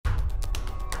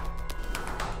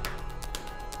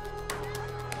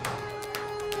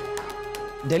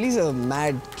Delhi's a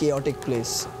mad, chaotic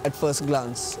place at first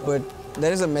glance, but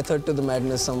there is a method to the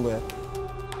madness somewhere.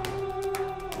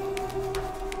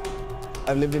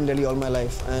 I've lived in Delhi all my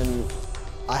life and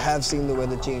I have seen the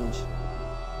weather change.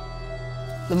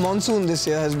 The monsoon this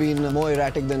year has been more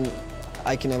erratic than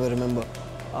I can ever remember.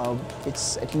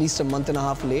 It's at least a month and a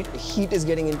half late. The heat is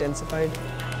getting intensified.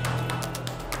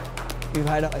 We've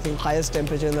had, I think, highest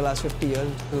temperature in the last 50 years,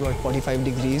 it was about 45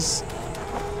 degrees.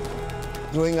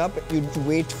 Growing up, you'd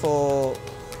wait for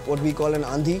what we call an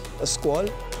andhi, a squall.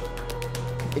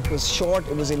 It was short,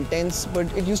 it was intense, but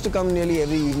it used to come nearly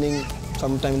every evening,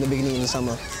 sometime in the beginning of the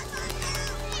summer.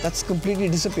 That's completely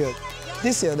disappeared.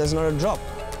 This year, there's not a drop.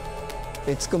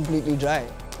 It's completely dry.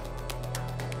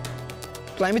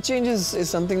 Climate change is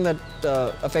something that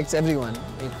affects everyone.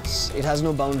 It has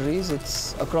no boundaries,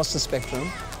 it's across the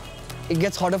spectrum. It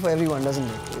gets hotter for everyone, doesn't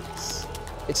it?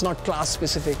 It's not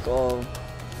class-specific or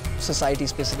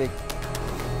society-specific.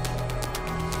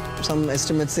 Some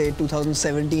estimates say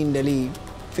 2017 Delhi,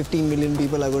 15 million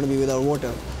people are going to be without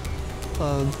water.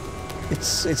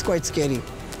 It's quite scary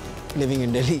living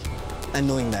in Delhi and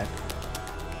knowing that.